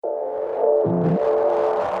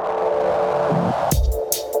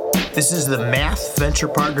This is the Math Venture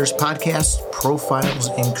Partners podcast, Profiles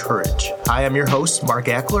in Courage. Hi, I'm your host, Mark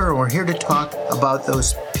Ackler, and we're here to talk about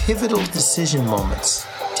those pivotal decision moments,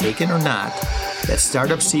 taken or not, that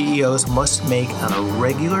startup CEOs must make on a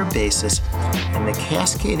regular basis and the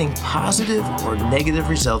cascading positive or negative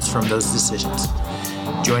results from those decisions.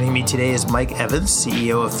 Joining me today is Mike Evans,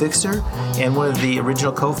 CEO of Fixer and one of the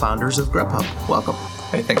original co-founders of Grubhub. Welcome.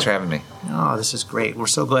 Hey, thanks for having me. Oh, this is great. We're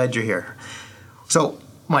so glad you're here. So,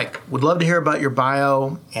 Mike, would love to hear about your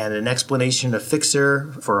bio and an explanation of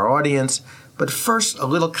Fixer for our audience. But first, a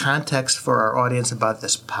little context for our audience about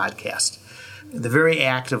this podcast. The very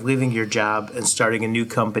act of leaving your job and starting a new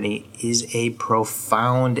company is a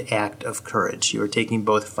profound act of courage. You are taking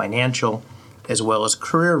both financial as well as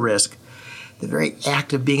career risk. The very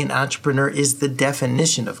act of being an entrepreneur is the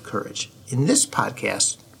definition of courage. In this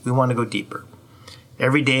podcast, we want to go deeper.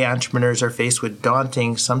 Every day, entrepreneurs are faced with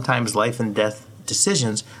daunting, sometimes life and death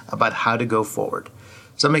decisions about how to go forward.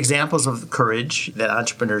 Some examples of courage that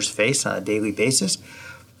entrepreneurs face on a daily basis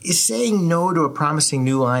is saying no to a promising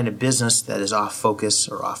new line of business that is off focus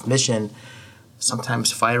or off mission,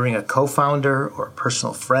 sometimes firing a co-founder or a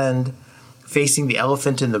personal friend, facing the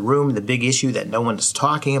elephant in the room, the big issue that no one is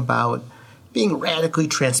talking about, being radically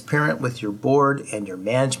transparent with your board and your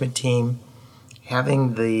management team,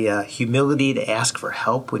 having the humility to ask for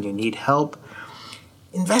help when you need help,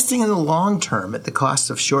 investing in the long term at the cost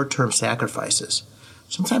of short-term sacrifices,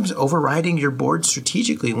 sometimes overriding your board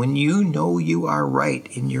strategically when you know you are right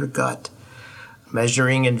in your gut,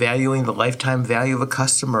 measuring and valuing the lifetime value of a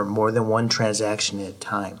customer more than one transaction at a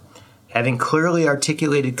time, having clearly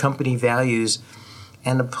articulated company values,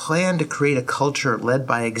 and a plan to create a culture led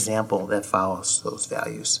by example that follows those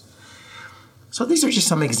values. So these are just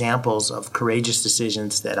some examples of courageous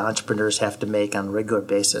decisions that entrepreneurs have to make on a regular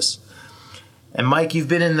basis. And Mike, you've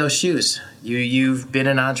been in those shoes. You've been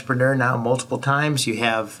an entrepreneur now multiple times. You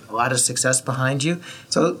have a lot of success behind you.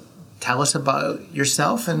 So tell us about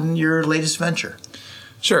yourself and your latest venture.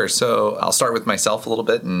 Sure. So I'll start with myself a little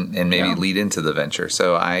bit and maybe lead into the venture.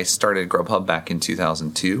 So I started Grubhub back in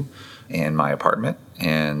 2002 in my apartment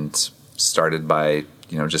and started by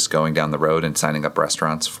just going down the road and signing up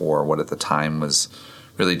restaurants for what at the time was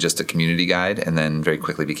really just a community guide, and then very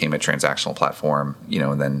quickly became a transactional platform,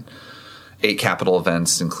 and then 8 capital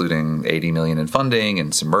events, including $80 million in funding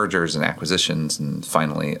and some mergers and acquisitions, and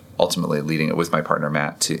finally, ultimately leading it with my partner,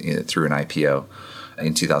 Matt, through an IPO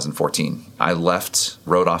in 2014. I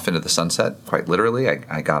rode off into the sunset, quite literally.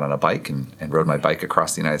 I got on a bike and rode my bike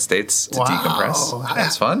across the United States to decompress. That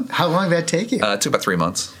was fun. How long did that take you? It took about 3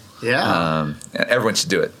 months. Yeah. Everyone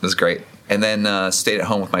should do it. It was great. And then stayed at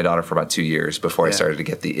home with my daughter for about 2 years before I started to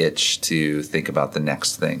get the itch to think about the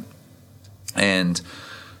next thing. And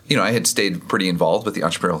I had stayed pretty involved with the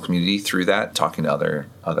entrepreneurial community through that, talking to other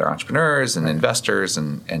entrepreneurs and investors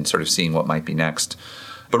and sort of seeing what might be next.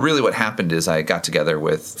 But really what happened is I got together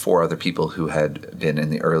with 4 other people who had been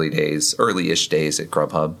in the early-ish days at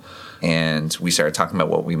Grubhub, and we started talking about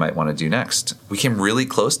what we might want to do next. We came really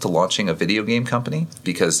close to launching a video game company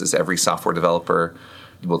because, as every software developer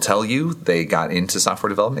will tell you, they got into software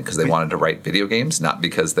development because they wanted to write video games, not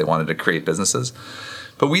because they wanted to create businesses.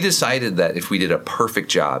 But we decided that if we did a perfect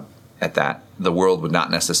job at that, the world would not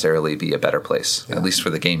necessarily be a better place, at least for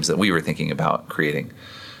the games that we were thinking about creating.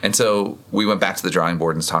 And so we went back to the drawing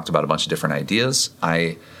board and talked about a bunch of different ideas.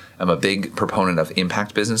 I am a big proponent of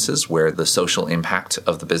impact businesses where the social impact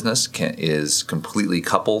of the business is completely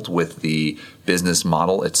coupled with the business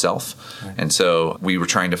model itself. Right. And so we were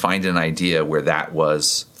trying to find an idea where that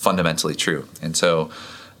was fundamentally true. And so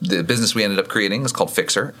the business we ended up creating is called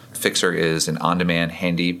Fixer. Fixer is an on-demand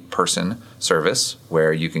handy person service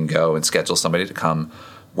where you can go and schedule somebody to come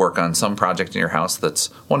work on some project in your house that's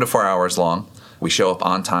 1 to 4 hours long. We show up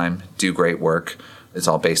on time, do great work. It's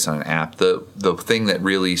all based on an app. The thing that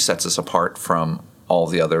really sets us apart from all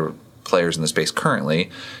the other players in the space currently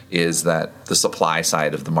is that the supply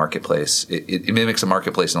side of the marketplace, it mimics a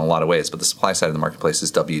marketplace in a lot of ways, but the supply side of the marketplace is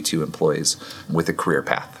W-2 employees with a career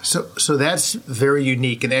path. So that's very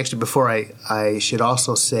unique. And actually, before I should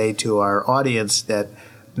also say to our audience that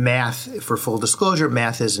Math, for full disclosure,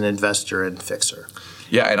 Math is an investor in Fixer.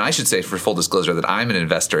 Yeah, and I should say, for full disclosure, that I'm an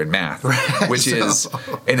investor in Math, right, which is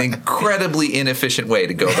an incredibly inefficient way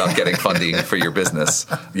to go about getting funding for your business,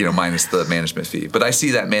 minus the management fee. But I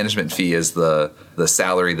see that management fee as the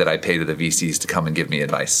salary that I pay to the VCs to come and give me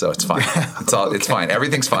advice. So it's fine. It's fine.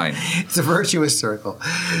 Everything's fine. It's a virtuous circle.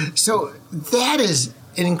 So that is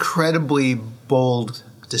an incredibly bold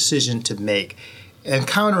decision to make. and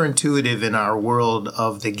counterintuitive in our world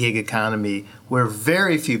of the gig economy where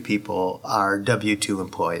very few people are W-2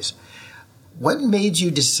 employees. What made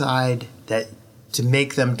you decide that to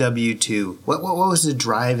make them W-2? What was the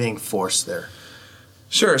driving force there?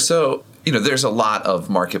 Sure. So, there's a lot of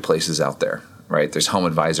marketplaces out there, right? There's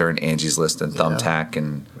HomeAdvisor and Angie's List and Thumbtack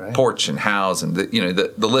and Porch and Houzz, and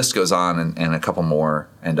the list goes on, and a couple more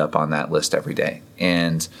end up on that list every day.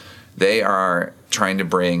 And they are trying to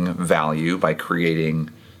bring value by creating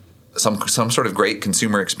some sort of great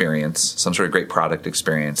consumer experience, some sort of great product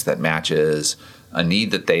experience that matches a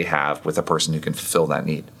need that they have with a person who can fulfill that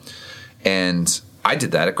need. And I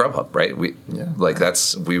did that at Grubhub, right?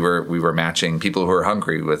 We were matching people who are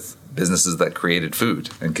hungry with businesses that created food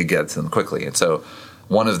and could get to them quickly. And so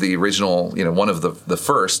one of the original, one of the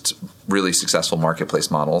first really successful marketplace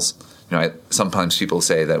models, sometimes people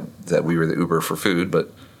say that we were the Uber for food,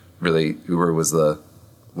 but really Uber was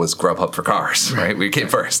Grubhub for cars, right? We came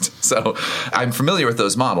first. So I'm familiar with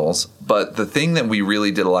those models, but the thing that we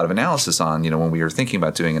really did a lot of analysis on, when we were thinking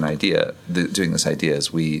about doing this idea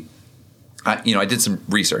is I did some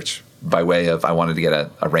research by way of I wanted to get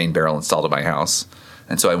a rain barrel installed at my house.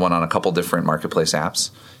 And so I went on a couple different marketplace apps,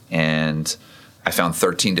 and I found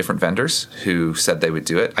 13 different vendors who said they would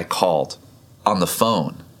do it. I called on the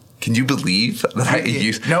phone. Can you believe that I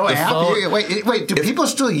used no the app? phone? Wait, do people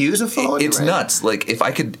still use a phone? It's nuts. Like, if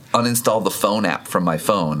I could uninstall the phone app from my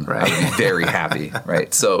phone, I would be very happy,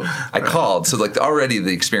 right? So I called. So already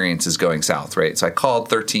the experience is going south, right? So I called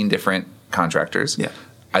 13 different contractors. Yeah.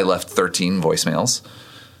 I left 13 voicemails.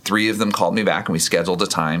 3 of them called me back, and we scheduled a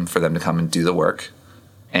time for them to come and do the work.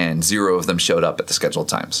 And 0 of them showed up at the scheduled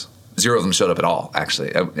times. 0 of them showed up at all,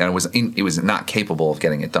 actually. And it was not capable of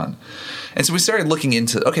getting it done. And so we started looking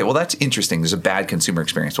into, okay, well, that's interesting. There's a bad consumer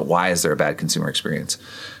experience. But why is there a bad consumer experience?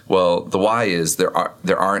 Well, the why is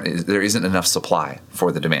there isn't enough supply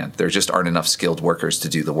for the demand. There just aren't enough skilled workers to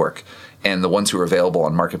do the work. And the ones who are available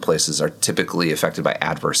on marketplaces are typically affected by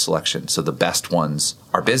adverse selection. So the best ones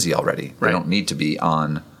are busy already. They don't need to be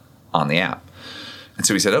on the app. And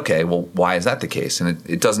so we said, okay, well, why is that the case? And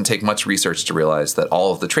it doesn't take much research to realize that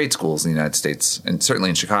all of the trade schools in the United States, and certainly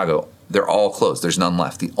in Chicago, they're all closed. There's none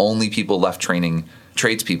left. The only people left training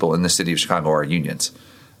tradespeople in the city of Chicago are unions.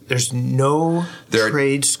 There's no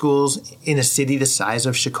trade schools in a city the size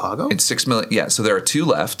of Chicago? It's 6 million. Yeah, so there are 2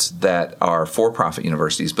 left that are for-profit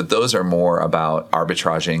universities, but those are more about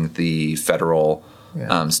arbitraging the federal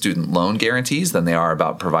student loan guarantees than they are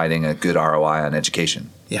about providing a good ROI on education.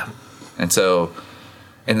 Yeah. And so...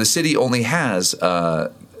 And the city only has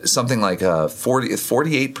something like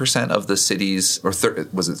 48% of the cities, or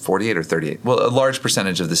was it 48 or 38? Well, a large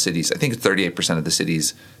percentage of the cities, I think 38% of the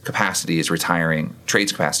city's capacity is retiring,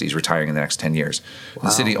 trades capacity is retiring in the next 10 years. Wow.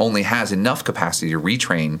 The city only has enough capacity to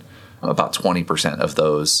retrain about 20% of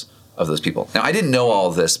those people. Now, I didn't know all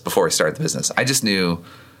of this before I started the business. I just knew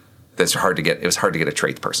that it was hard to get a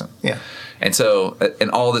tradesperson. Yeah. And so,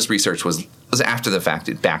 and all this research was after the fact.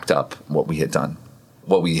 It backed up what we had done.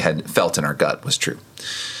 What we had felt in our gut was true.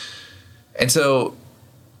 And so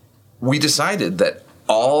we decided that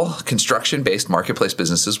all construction-based marketplace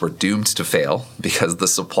businesses were doomed to fail because the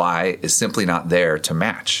supply is simply not there to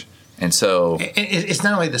match. And so it's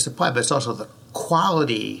not only the supply, but it's also the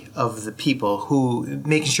quality of the people who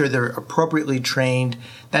making sure they're appropriately trained,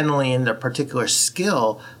 not only in their particular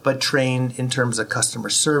skill, but trained in terms of customer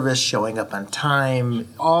service, showing up on time,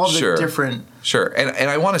 all the different. Sure. And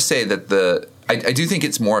I want to say that I do think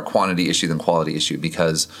it's more a quantity issue than quality issue,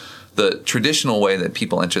 because the traditional way that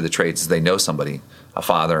people enter the trades is they know somebody, a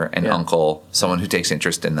father, an uncle, someone who takes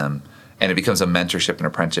interest in them, and it becomes a mentorship and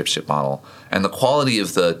apprenticeship model. And the quality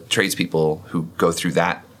of the tradespeople who go through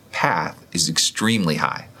that path is extremely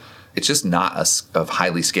high. It's just not a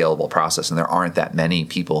highly scalable process, and there aren't that many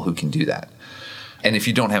people who can do that. And if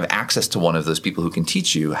you don't have access to one of those people who can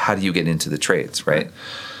teach you, how do you get into the trades, right?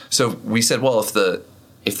 So we said, well,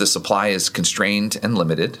 if the supply is constrained and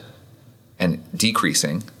limited and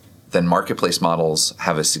decreasing, then marketplace models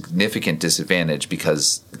have a significant disadvantage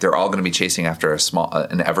because they're all going to be chasing after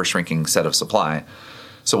an ever-shrinking set of supply.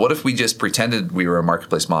 So what if we just pretended we were a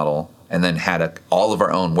marketplace model and then had all of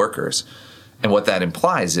our own workers? And what that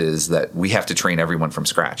implies is that we have to train everyone from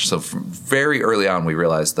scratch. So from very early on, we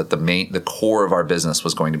realized that the core of our business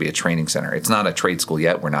was going to be a training center. It's not a trade school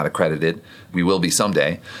yet. We're not accredited. We will be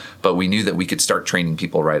someday. But we knew that we could start training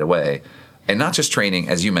people right away. And not just training,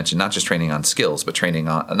 as you mentioned, not just training on skills, but training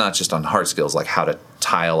on not just on hard skills like how to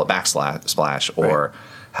tile a backsplash or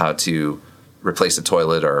how to replace a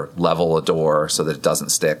toilet or level a door so that it doesn't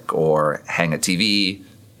stick or hang a TV,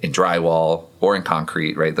 in drywall or in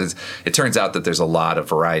concrete, right? It turns out that there's a lot of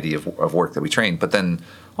variety of work that we train, but then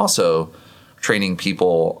also training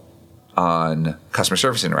people on customer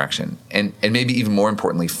service interaction and maybe even more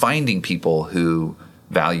importantly, finding people who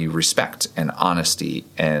value respect and honesty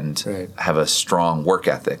and have a strong work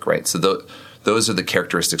ethic, right? So those are the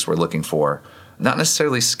characteristics we're looking for. Not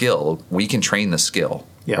necessarily skill. We can train the skill,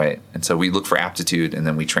 right? And so we look for aptitude, and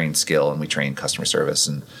then we train skill, and we train customer service,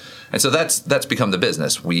 and so that's become the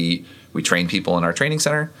business. We train people in our training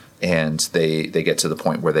center, and they get to the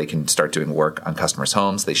point where they can start doing work on customers'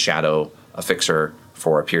 homes. They shadow a fixer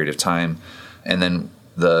for a period of time, and then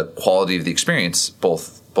the quality of the experience,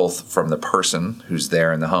 both from the person who's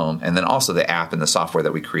there in the home, and then also the app and the software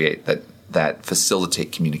that we create that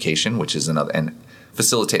facilitate communication, which is another, and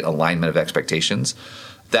facilitate alignment of expectations.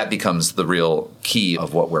 That becomes the real key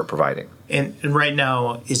of what we're providing. And right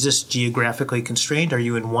now, is this geographically constrained? Are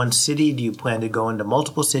you in one city? Do you plan to go into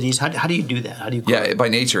multiple cities? How do you do that? How do you? Yeah, by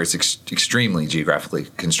nature, it's extremely geographically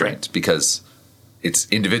constrained because it's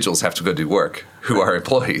individuals have to go do work who are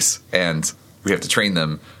employees, and we have to train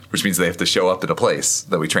them, which means they have to show up in a place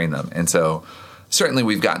that we train them. And so certainly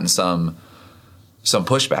we've gotten some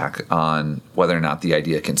pushback on whether or not the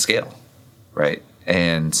idea can scale, right?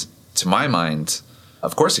 And to my mind,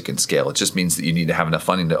 of course it can scale. It just means that you need to have enough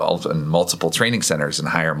funding to open multiple training centers and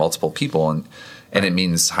hire multiple people. And it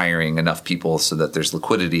means hiring enough people so that there's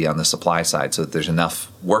liquidity on the supply side, so that there's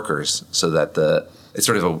enough workers so that it's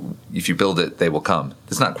sort of if you build it, they will come.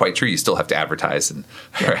 It's not quite true. You still have to advertise and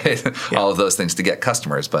all of those things to get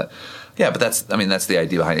customers. But that's the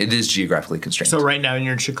idea behind it. It is geographically constrained. So right now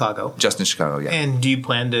you're in Chicago. Just in Chicago, yeah. And do you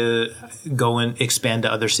plan to go and expand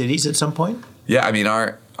to other cities at some point? Yeah, I mean,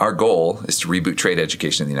 our goal is to reboot trade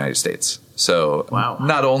education in the United States. So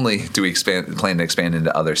not only do we plan to expand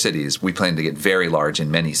into other cities, we plan to get very large in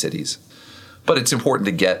many cities. But it's important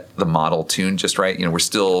to get the model tuned just right. You know, we're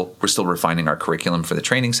still refining our curriculum for the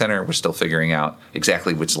training center. We're still figuring out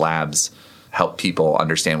exactly which labs help people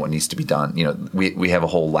understand what needs to be done. You know, we have a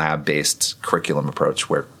whole lab-based curriculum approach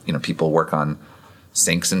where, you know, people work on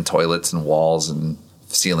sinks and toilets and walls and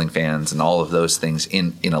ceiling fans and all of those things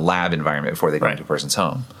in a lab environment before they go into a person's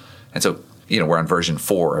home. And so, you know, we're on version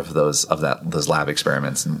 4 of those lab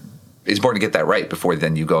experiments, and it's important to get that right before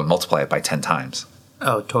then you go and multiply it by 10 times.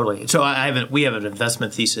 Oh, totally. So we have an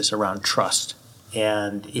investment thesis around trust.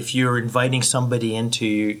 And if you're inviting somebody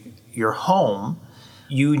into your home,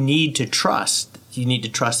 you need to trust. You need to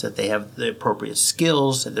trust that they have the appropriate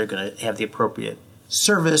skills, that they're going to have the appropriate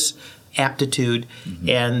service, aptitude,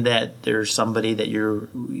 and that there's somebody that you're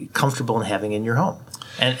comfortable in having in your home.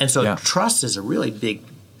 And so trust is a really big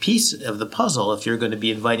piece of the puzzle if you're going to be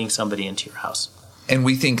inviting somebody into your house. And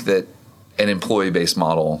we think that an employee-based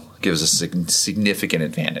model gives us a significant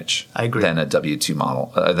advantage than a W-2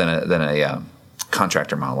 model, than a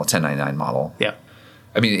contractor model, a 1099 model. Yeah.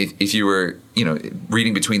 I mean, if you were, you know,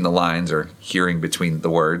 reading between the lines or hearing between the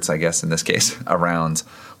words, I guess in this case, around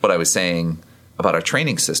what I was saying about our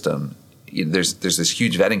training system, there's this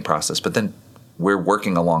huge vetting process, but then we're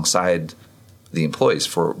working alongside the employees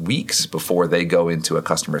for weeks before they go into a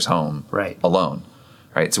customer's home alone.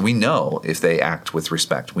 Right. So we know if they act with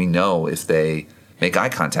respect. We know if they make eye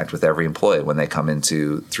contact with every employee when they come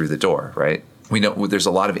through the door. Right. We know there's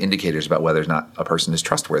a lot of indicators about whether or not a person is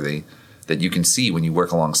trustworthy that you can see when you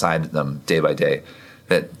work alongside them day by day.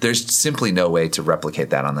 That there's simply no way to replicate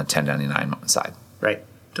that on the 1099 side. Right.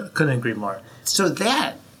 Couldn't agree more. So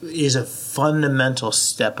that is a fundamental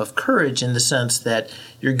step of courage in the sense that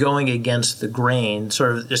you're going against the grain.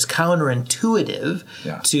 Sort of it's counterintuitive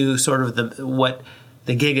to sort of what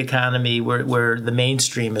the gig economy, where the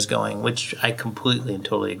mainstream is going, which I completely and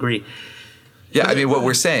totally agree. Yeah, I mean, what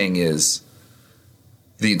we're saying is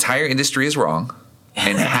the entire industry is wrong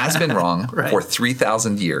and has been wrong for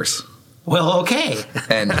 3,000 years. Well, okay.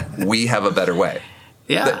 And we have a better way.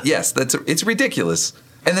 Yeah. It's ridiculous.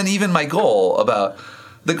 And then even my goal about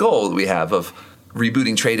the goal that we have of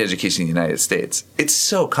rebooting trade education in the United States, it's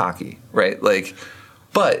so cocky, right?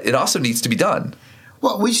 But it also needs to be done.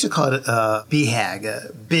 Well, we should call it a BHAG,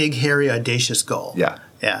 a big, hairy, audacious goal. Yeah.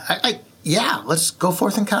 Yeah. Let's go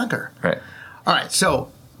forth and conquer. Right. All right.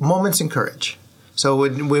 So, moments in courage. So,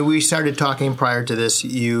 when we started talking prior to this,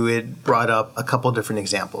 you had brought up a couple different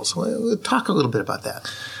examples. We'll talk a little bit about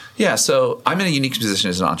that. Yeah. So, I'm in a unique position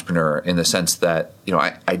as an entrepreneur in the sense that, you know,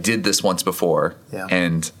 I did this once before. Yeah.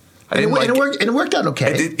 And it worked out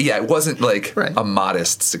okay. It wasn't like a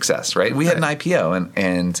modest success, right? We had an IPO,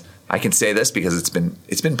 and I can say this because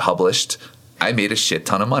it's been published, I made a shit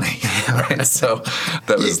ton of money. Right? So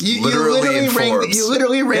that was literally in Forbes. You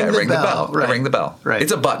literally rang the bell. Right. I rang the bell. Right.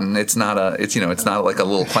 It's a button. It's not it's not like a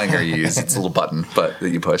little clanger you use. It's a little button that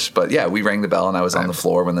you push. But yeah, we rang the bell, and I was on the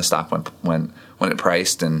floor when the stock went when it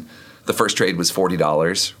priced, and the first trade was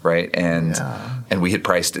 $40, right? And we had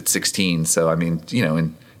priced at 16. So I mean,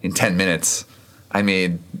 in 10 minutes, I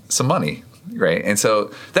made some money, right? And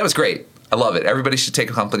so that was great. I love it. Everybody should take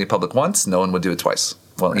a company public once. No one would do it twice.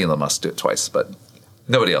 Well, Elon Musk do it twice, but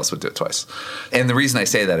nobody else would do it twice. And the reason I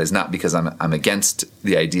say that is not because I'm against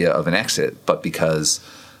the idea of an exit, but because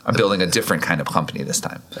I'm building a different kind of company this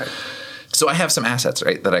time. Right. So I have some assets,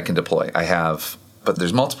 right, that I can deploy. But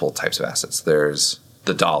there's multiple types of assets. There's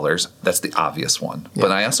the dollars. That's the obvious one. Yeah.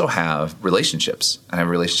 But I also have relationships. I have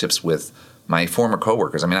relationships with my former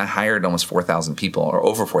coworkers. I mean, I hired almost 4,000 people or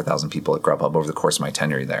over 4,000 people at Grubhub over the course of my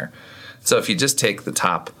tenure there. So if you just take the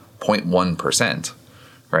top 0.1%,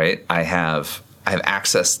 right, I have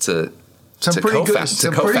access to pretty co-founders,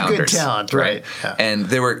 good talent, right? Yeah.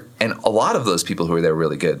 And a lot of those people who were there were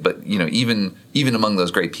really good. But even among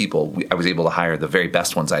those great people, I was able to hire the very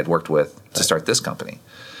best ones I had worked with to start this company.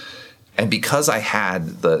 And because I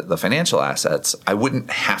had the financial assets, I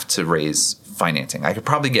wouldn't have to raise financing. I could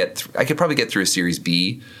probably get through a Series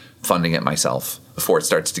B funding it myself before it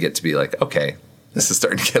starts to get to be like, okay, this is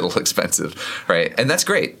starting to get a little expensive, right? And that's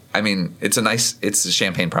great. I mean, it's a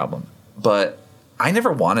champagne problem. But I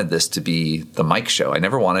never wanted this to be the Mike show. I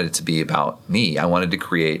never wanted it to be about me. I want to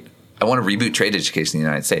reboot trade education in the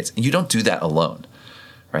United States. And you don't do that alone,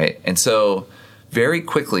 right? And so very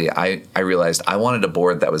quickly, I realized I wanted a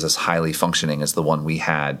board that was as highly functioning as the one we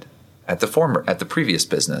had at the previous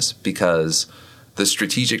business, because the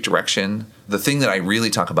strategic direction, the thing that I really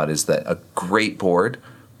talk about is that a great board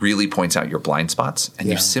really points out your blind spots, and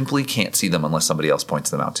you simply can't see them unless somebody else points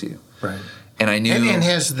them out to you. Right. And I knew, and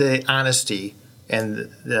has the honesty, and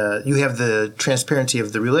you have the transparency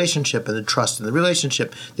of the relationship and the trust in the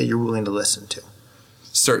relationship that you're willing to listen to.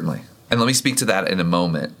 Certainly. And let me speak to that in a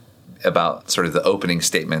moment about sort of the opening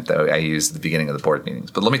statement that I used at the beginning of the board meetings.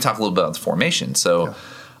 But let me talk a little bit about the formation. So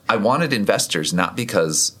I wanted investors not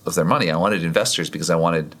because of their money. I wanted investors because I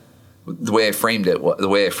wanted – the way I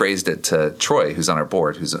phrased it to Troy, who's on our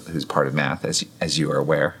board, who's part of Math, as you are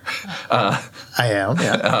aware. I am,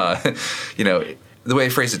 yeah. The way I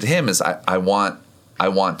phrased it to him is I want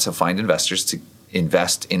to find investors to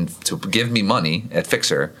to give me money at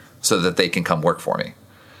Fixer so that they can come work for me.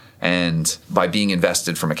 And by being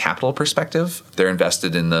invested from a capital perspective, they're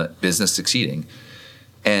invested in the business succeeding.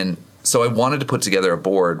 And so I wanted to put together a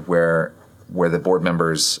board where the board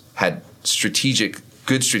members had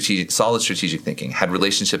solid strategic thinking, had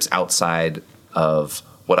relationships outside of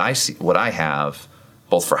what I have,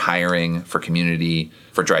 both for hiring, for community,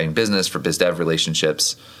 for driving business, for biz dev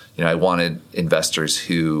relationships. I wanted investors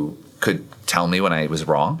who could tell me when I was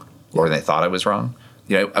wrong or they thought I was wrong.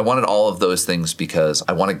 I wanted all of those things because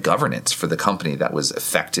I wanted governance for the company that was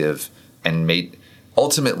effective and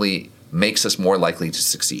ultimately makes us more likely to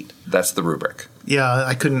succeed. That's the rubric. Yeah,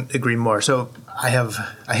 I couldn't agree more. So I have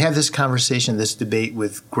this conversation, this debate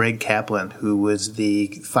with Greg Kaplan, who was the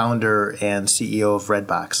founder and CEO of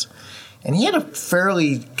Redbox. And he had a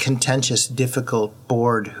fairly contentious, difficult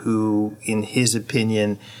board who, in his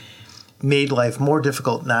opinion, made life more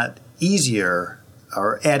difficult, not easier,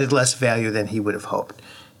 or added less value than he would have hoped.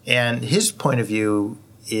 And his point of view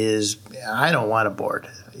is, I don't want a board.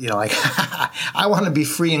 I want to be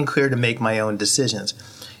free and clear to make my own decisions.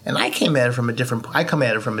 And I come at it from a different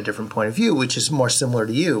point of view, which is more similar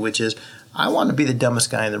to you, which is I want to be the dumbest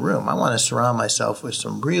guy in the room. I want to surround myself with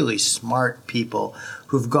some really smart people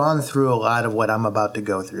who've gone through a lot of what I'm about to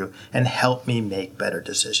go through and help me make better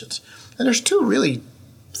decisions. And there's two really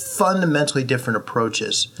fundamentally different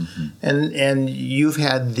approaches. Mm-hmm. And you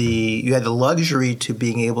had the luxury to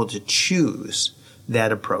being able to choose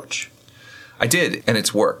that approach. I did, and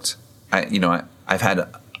it's worked. I've had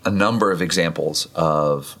a number of examples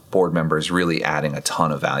of board members really adding a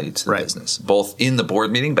ton of value to the business, both in the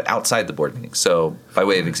board meeting but outside the board meeting. So by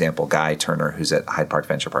way of example, Guy Turner, who's at Hyde Park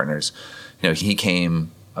Venture Partners, he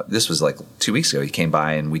came, this was like 2 weeks ago, he came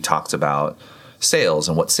by and we talked about sales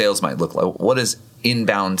and what sales might look like. What does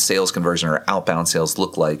inbound sales conversion or outbound sales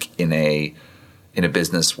look like in a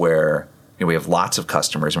business where we have lots of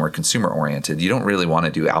customers and we're consumer oriented? You don't really want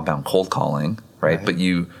to do outbound cold calling, right? But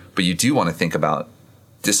you do want to think about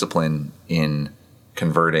discipline in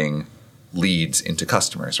converting leads into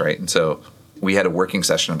customers, right? And so we had a working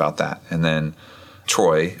session about that. And then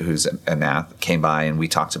Troy, who's at Math, came by and we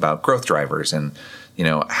talked about growth drivers and,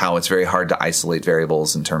 how it's very hard to isolate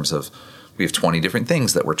variables in terms of we have 20 different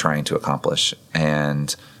things that we're trying to accomplish.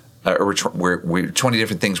 And we're 20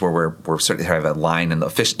 different things where we're certainly have a line in the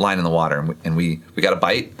fish line in the water, and we got a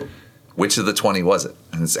bite. Which of the 20 was it?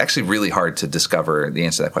 And it's actually really hard to discover the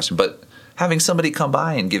answer to that question. But having somebody come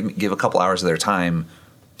by and give a couple hours of their time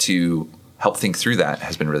to help think through that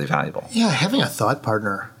has been really valuable. Yeah, having a thought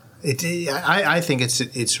partner. I think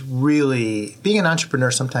it's really, being an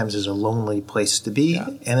entrepreneur sometimes is a lonely place to be,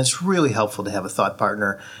 and it's really helpful to have a thought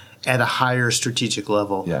partner at a higher strategic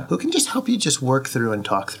level who can just help you just work through and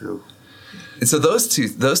talk through. And so those two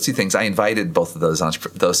things, I invited both of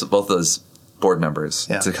those board members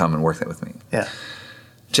to come and work with me. Yeah.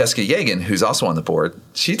 Jessica Yegan, who's also on the board,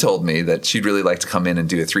 she told me that she'd really like to come in and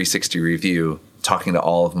do a 360 review, talking to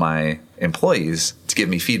all of my employees to give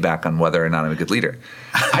me feedback on whether or not I'm a good leader.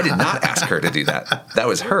 I did not ask her to do that. That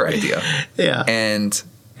was her idea. Yeah. And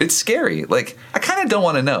it's scary. Like, I kind of don't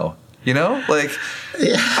want to know, Like,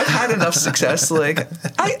 I've had enough success. Like,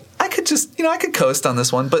 I could just, I could coast on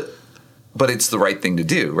this one, but it's the right thing to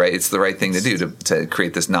do, right? It's the right thing to do to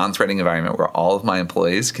create this non-threatening environment where all of my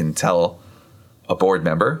employees can tell a board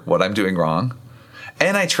member what I'm doing wrong.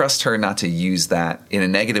 And I trust her not to use that in a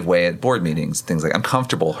negative way at board meetings. Things like, I'm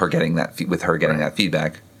comfortable getting that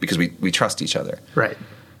feedback because we trust each other. Right.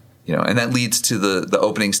 And that leads to the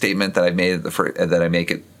opening statement that I made that I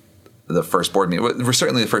make at the first board meeting. We're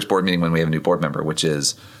certainly the first board meeting when we have a new board member, which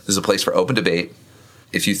is, this is a place for open debate.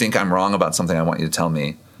 If you think I'm wrong about something, I want you to tell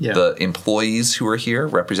me. Yeah. The employees who are here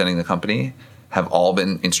representing the company have all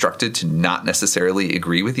been instructed to not necessarily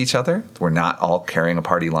agree with each other. We're not all carrying a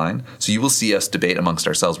party line. So you will see us debate amongst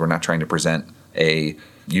ourselves. We're not trying to present a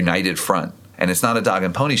united front. And it's not a dog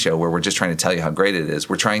and pony show where we're just trying to tell you how great it is.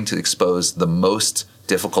 We're trying to expose the most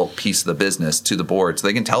difficult piece of the business to the board so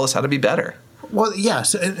they can tell us how to be better. Well, yeah,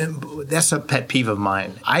 so, and that's a pet peeve of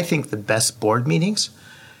mine. I think the best board meetings,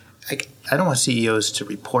 I don't want CEOs to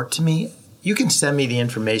report to me. You can send me the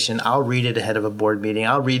information. I'll read it ahead of a board meeting.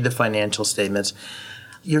 I'll read the financial statements.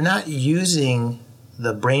 You're not using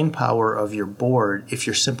the brain power of your board if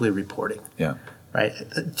you're simply reporting. Yeah. Right?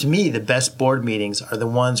 To me, the best board meetings are the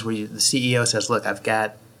ones where the CEO says, look, I've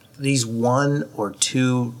got these 1 or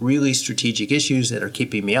 2 really strategic issues that are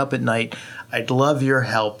keeping me up at night. I'd love your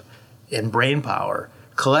help and brain power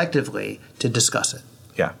collectively to discuss it.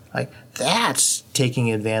 Yeah. That's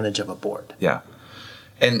taking advantage of a board. Yeah.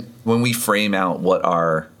 And when we frame out what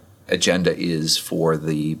our agenda is for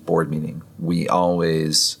the board meeting,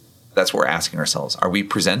 that's what we're asking ourselves. Are we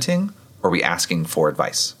presenting or are we asking for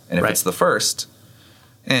advice? And if it's the first,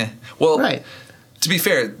 Well, to be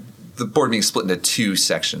fair, the board meeting is split into 2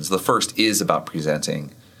 sections. The first is about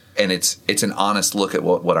presenting, and it's an honest look at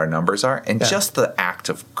what our numbers are. And just the act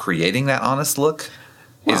of creating that honest look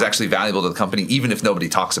is actually valuable to the company, even if nobody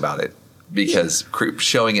talks about it, because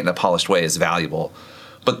showing it in a polished way is valuable.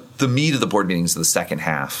 But the meat of the board meeting is the second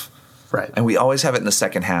half. Right. And we always have it in the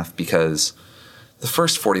second half because the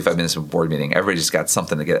first 45 minutes of a board meeting, everybody just got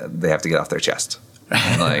something they have to get off their chest.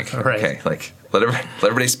 And okay, let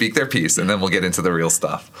everybody speak their piece, and then we'll get into the real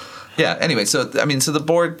stuff. Yeah. Anyway, so the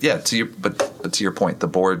board, to your point, the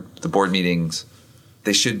board meetings,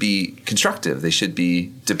 they should be constructive. They should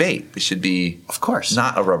be debate. They should be, of course,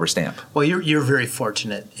 not a rubber stamp. Well, you're very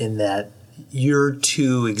fortunate in that your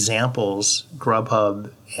 2 examples,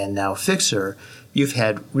 Grubhub and now Fixer, you've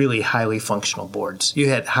had really highly functional boards. You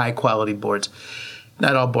had high quality boards.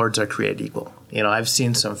 Not all boards are created equal. I've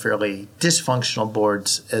seen some fairly dysfunctional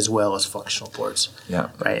boards as well as functional boards. Yeah.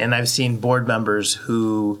 Right. And I've seen board members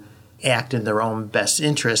who act in their own best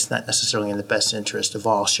interest, not necessarily in the best interest of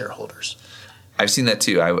all shareholders. I've seen that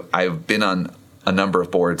too. I've been on a number of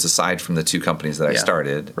boards aside from the 2 companies that I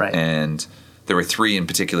started. Right. And there were 3 in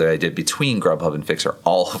particular I did between Grubhub and Fixer,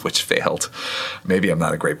 all of which failed. Maybe I'm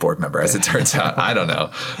not a great board member, as it turns out. I don't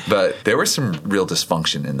know. But there was some real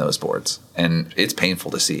dysfunction in those boards, and it's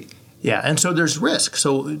painful to see. Yeah, and so there's risk.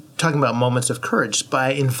 So talking about moments of courage,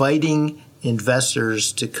 by inviting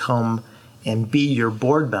investors to come and be your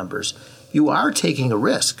board members, you are taking a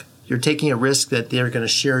risk. You're taking a risk that they're going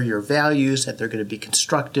to share your values, that they're going to be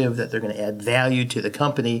constructive, that they're going to add value to the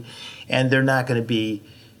company, and they're not going to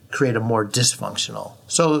create a more dysfunctional.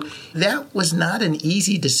 So that was not an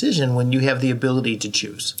easy decision when you have the ability to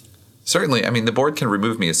choose. Certainly. The board can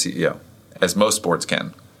remove me as CEO, as most boards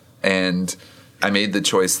can. And I made the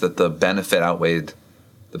choice that the benefit outweighed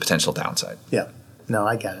the potential downside. Yeah. No,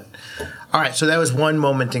 I got it. All right. So that was one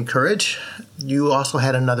moment in courage. You also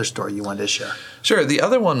had another story you wanted to share. Sure. The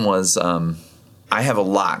other one was I have a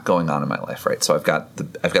lot going on in my life, right? So I've got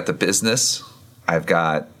the business. I've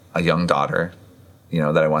got a young daughter.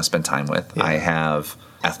 that I want to spend time with. Yeah. I have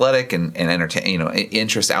athletic and entertain,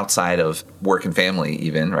 interests outside of work and family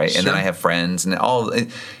even, right? Sure. And then I have friends and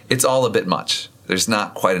it's all a bit much. There's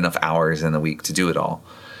not quite enough hours in the week to do it all.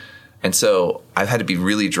 And so I've had to be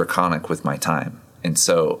really draconic with my time. And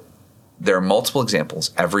so there are multiple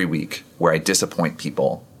examples every week where I disappoint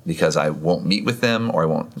people because I won't meet with them or I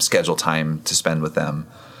won't schedule time to spend with them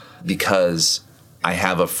because I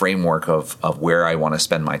have a framework of where I want to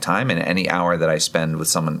spend my time, and any hour that I spend with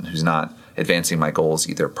someone who's not advancing my goals,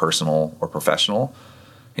 either personal or professional,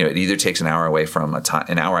 it either takes an hour away from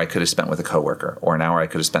an hour I could have spent with a coworker, or an hour I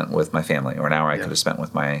could have spent with my family, or an hour I could have spent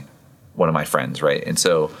with one of my friends, right? And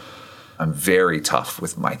so I'm very tough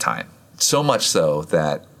with my time. So much so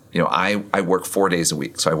that I work 4 days a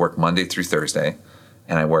week. So I work Monday through Thursday,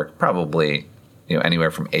 and I work probably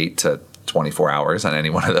anywhere from 8 to 24 hours on any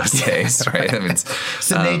one of those days, right? I mean, it's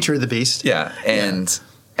the nature of the beast. Yeah.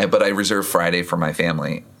 But I reserve Friday for my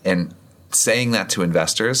family. And saying that to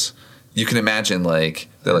investors, you can imagine they're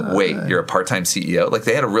like, wait, you're a part-time CEO? Like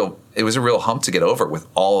it was a real hump to get over with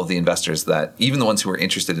all of the investors that, even the ones who were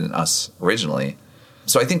interested in us originally.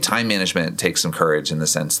 So I think time management takes some courage in the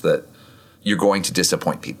sense that you're going to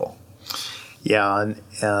disappoint people. Yeah.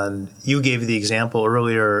 And you gave the example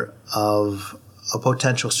earlier of a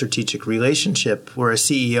potential strategic relationship where a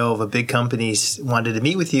CEO of a big company wanted to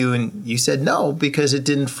meet with you and you said no because it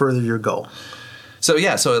didn't further your goal. So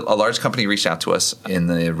a large company reached out to us in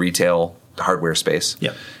the retail hardware space.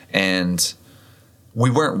 Yep. And we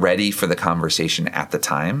weren't ready for the conversation at the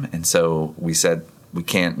time. And so we said, we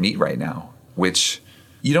can't meet right now, which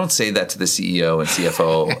you don't say that to the CEO and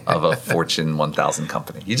CFO of a Fortune 1000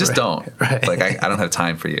 company. You just don't. Right. Like, I don't have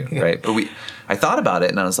time for you, right? But I thought about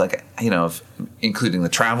it, and I was like, if, including the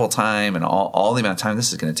travel time and all the amount of time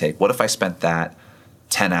this is going to take, what if I spent that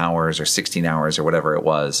 10 hours or 16 hours or whatever it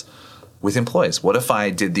was with employees? What if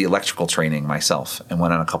I did the electrical training myself and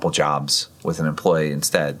went on a couple jobs with an employee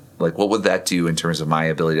instead? Like, what would that do in terms of my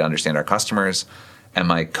ability to understand our customers and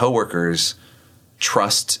my coworkers'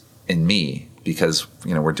 trust in me? Because,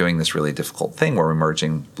 we're doing this really difficult thing where we're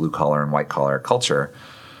merging blue collar and white collar culture.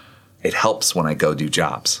 It helps when I go do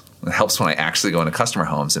jobs. It helps when I actually go into customer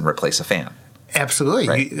homes and replace a fan. Absolutely.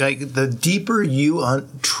 Right? The deeper you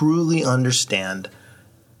truly understand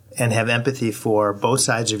and have empathy for both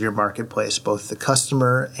sides of your marketplace, both the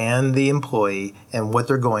customer and the employee and what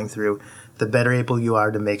they're going through, the better able you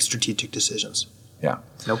are to make strategic decisions. Yeah.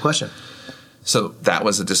 No question. So that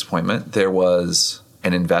was a disappointment. There was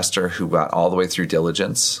an investor who got all the way through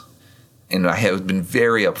diligence, and I have been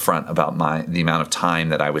very upfront about the amount of time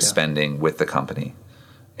that I was spending with the company.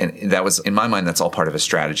 And that was, in my mind, that's all part of a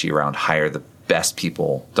strategy around hire the best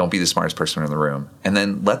people, don't be the smartest person in the room, and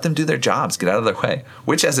then let them do their jobs, get out of their way,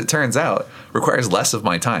 which, as it turns out, requires less of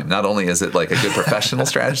my time. Not only is it like a good professional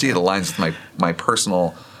strategy, it aligns with my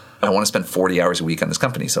personal, I want to spend 40 hours a week on this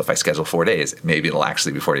company. So if I schedule 4 days, maybe it'll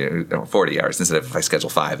actually be 40 hours. Instead of if I schedule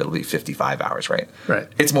 5, it'll be 55 hours, right? Right.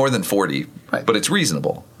 It's more than 40, right, but it's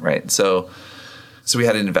reasonable, right? So we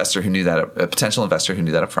had an investor who knew that, a potential investor who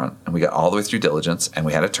knew that up front, and we got all the way through diligence, and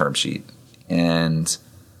we had a term sheet. And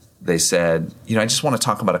they said, I just want to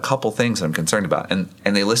talk about a couple things that I'm concerned about. And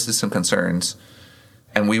they listed some concerns,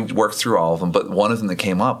 and we worked through all of them. But one of them that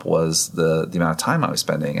came up was the amount of time I was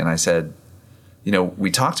spending. And I said,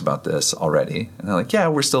 we talked about this already. And they're like, yeah,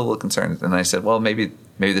 we're still a little concerned. And I said, well, maybe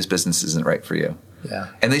this business isn't right for you. Yeah.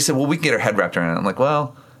 And they said, well, we can get our head wrapped around it. I'm like,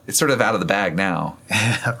 well, it's sort of out of the bag now.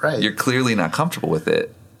 Right. You're clearly not comfortable with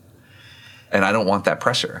it. And I don't want that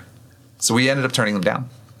pressure. So we ended up turning them down.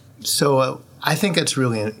 So I think that's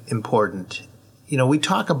really important. We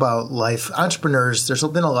talk about life. Entrepreneurs, there's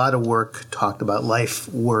been a lot of work talked about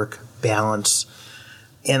life-work balance.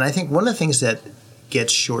 And I think one of the things that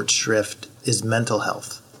gets short shrift is mental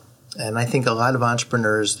health. And I think a lot of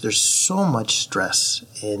entrepreneurs, there's so much stress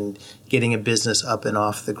in getting a business up and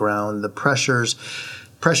off the ground. The pressures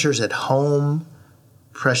at home,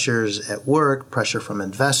 pressures at work, pressure from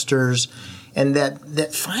investors, and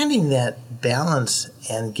that finding that balance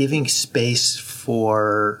and giving space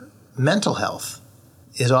for mental health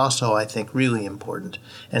is also, I think, really important.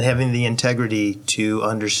 And having the integrity to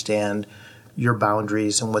understand your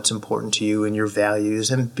boundaries and what's important to you and your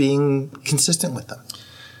values and being consistent with them.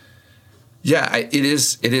 Yeah, it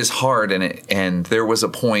is hard. And there was a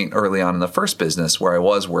point early on in the first business where I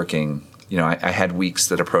was working, I had weeks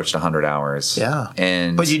that approached 100 hours. Yeah.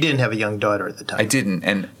 But you didn't have a young daughter at the time. I didn't.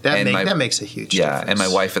 And that makes a huge difference. And my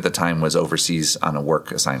wife at the time was overseas on a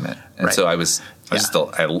work assignment. And right. so I was just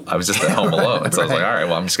at home alone. And so I was like, all right,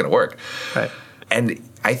 well, I'm just going to work. Right. And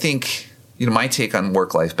I think, my take on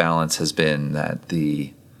work-life balance has been that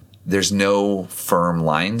there's no firm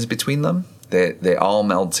lines between them. They all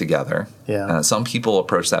meld together. Yeah. Some people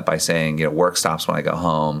approach that by saying, work stops when I go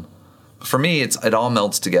home. For me, it all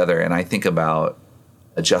melds together, and I think about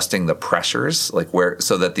adjusting the pressures,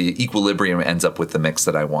 so that the equilibrium ends up with the mix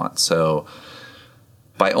that I want. So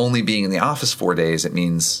by only being in the office 4 days, it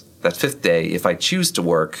means that fifth day, if I choose to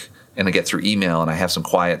work and I get through email and I have some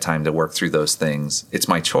quiet time to work through those things, it's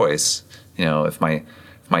my choice. If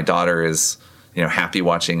my daughter is happy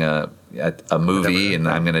watching a movie and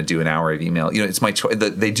I'm going to do an hour of email, it's my choice.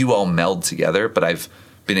 They do all meld together, but I've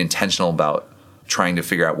been intentional about trying to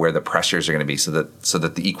figure out where the pressures are going to be so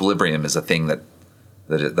that the equilibrium is a thing that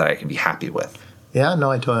I can be happy with. Yeah,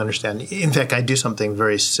 no, I totally understand. In fact, I do something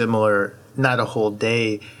very similar, not a whole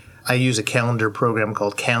day. I use a calendar program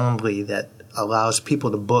called Calendly that allows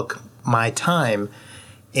people to book my time.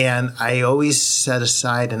 And I always set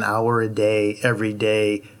aside an hour a day, every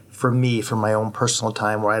day, for me, for my own personal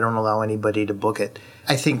time, where I don't allow anybody to book it.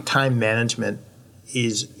 I think time management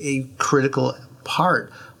is a critical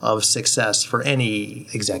part of success for any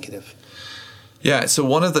executive. Yeah, so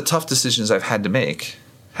one of the tough decisions I've had to make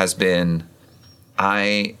has been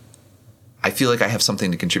I feel like I have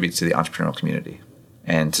something to contribute to the entrepreneurial community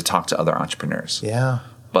and to talk to other entrepreneurs. Yeah.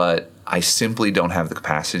 But I simply don't have the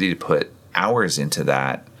capacity to put hours into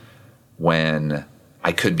that when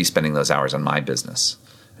I could be spending those hours on my business.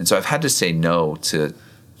 And so I've had to say no to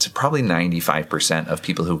probably 95% of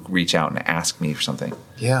people who reach out and ask me for something.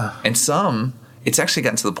 Yeah. And it's actually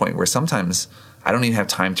gotten to the point where sometimes I don't even have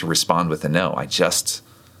time to respond with a no. I just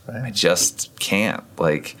can't.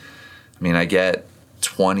 I get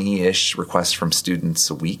 20-ish requests from students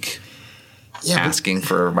a week asking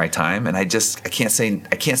for my time, and I can't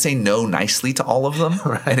say no nicely to all of them.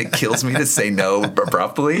 Right. And it kills me to say no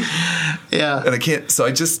abruptly. Yeah. And I can't. So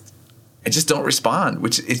I just don't respond,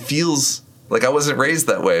 which it feels like I wasn't raised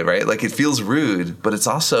that way, right? It feels rude, but it's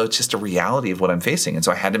also just a reality of what I'm facing. And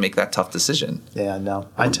so I had to make that tough decision. Yeah, no,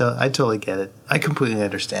 I totally get it. I completely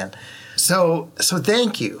understand. So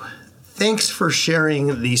thank you. Thanks for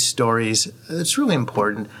sharing these stories. It's really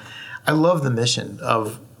important. I love the mission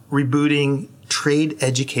of rebooting trade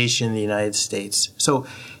education in the United States. So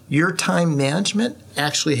your time management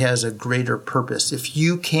actually has a greater purpose. If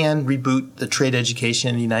you can reboot the trade education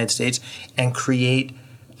in the United States and create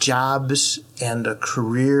jobs and a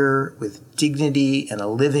career with dignity and a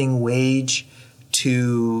living wage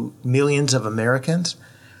to millions of Americans,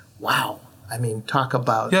 wow. Talk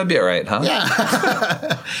about... Yeah, that'd be all right, huh?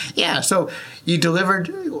 Yeah. Yeah, so you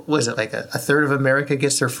delivered, was it like a third of America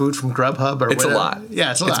gets their food from Grubhub? Or it's whatever? A lot.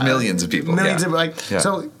 Yeah, it's a lot. It's millions of people.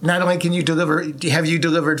 So not only can you have you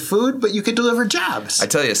delivered food, but you could deliver jobs. I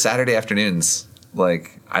tell you, Saturday afternoons,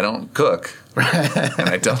 I don't cook. And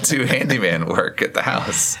I don't do handyman work at the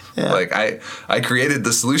house. Yeah. I created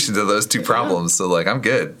the solution to those two problems. So I'm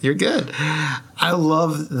good. You're good. I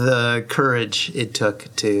love the courage it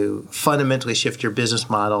took to fundamentally shift your business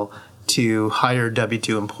model to hire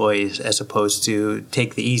W-2 employees as opposed to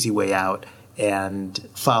take the easy way out and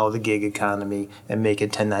follow the gig economy and make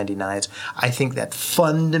it 1099s. I think that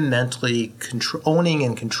fundamentally owning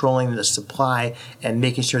and controlling the supply and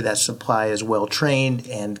making sure that supply is well trained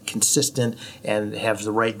and consistent and have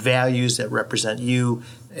the right values that represent you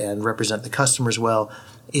and represent the customers well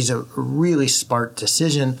is a really smart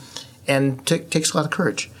decision and takes a lot of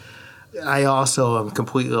courage. I also am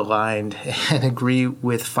completely aligned and agree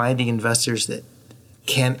with finding investors that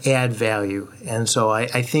can add value. And so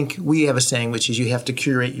I think we have a saying, which is you have to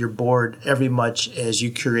curate your board every much as you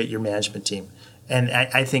curate your management team. And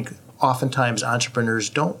I think oftentimes entrepreneurs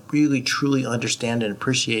don't really truly understand and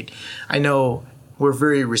appreciate. I know we're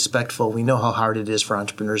very respectful. We know how hard it is for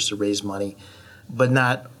entrepreneurs to raise money, but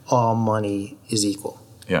not all money is equal.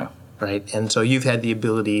 Yeah. Right? And so you've had the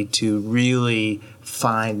ability to really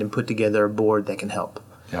find and put together a board that can help.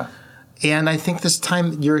 Yeah. And I think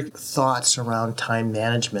your thoughts around time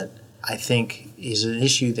management, I think, is an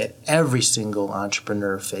issue that every single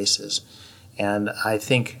entrepreneur faces. And I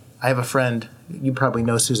think I have a friend, you probably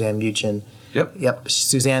know Suzanne Muchin. Yep.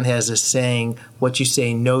 Suzanne has a saying, what you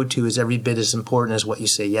say no to is every bit as important as what you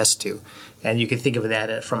say yes to. And you can think of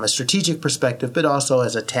that from a strategic perspective, but also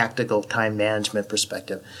as a tactical time management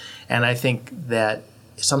perspective. And I think that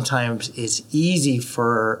sometimes it's easy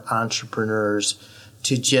for entrepreneurs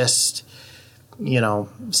to just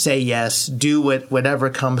say yes, do whatever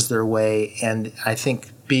comes their way. And I think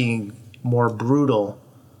being more brutal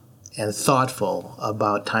and thoughtful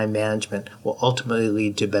about time management will ultimately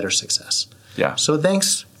lead to better success. Yeah. So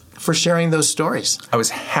thanks for sharing those stories. I was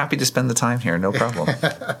happy to spend the time here. No problem.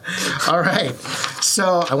 All right.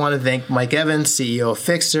 So I want to thank Mike Evans, CEO of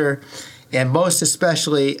Fixer. And most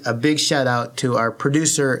especially, a big shout out to our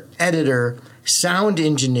producer, editor, sound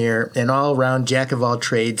engineer, and all-around jack of all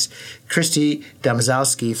trades, Christy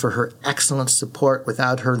Domzowski, for her excellent support.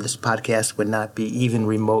 Without her, this podcast would not be even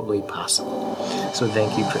remotely possible. So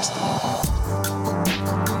thank you, Christy.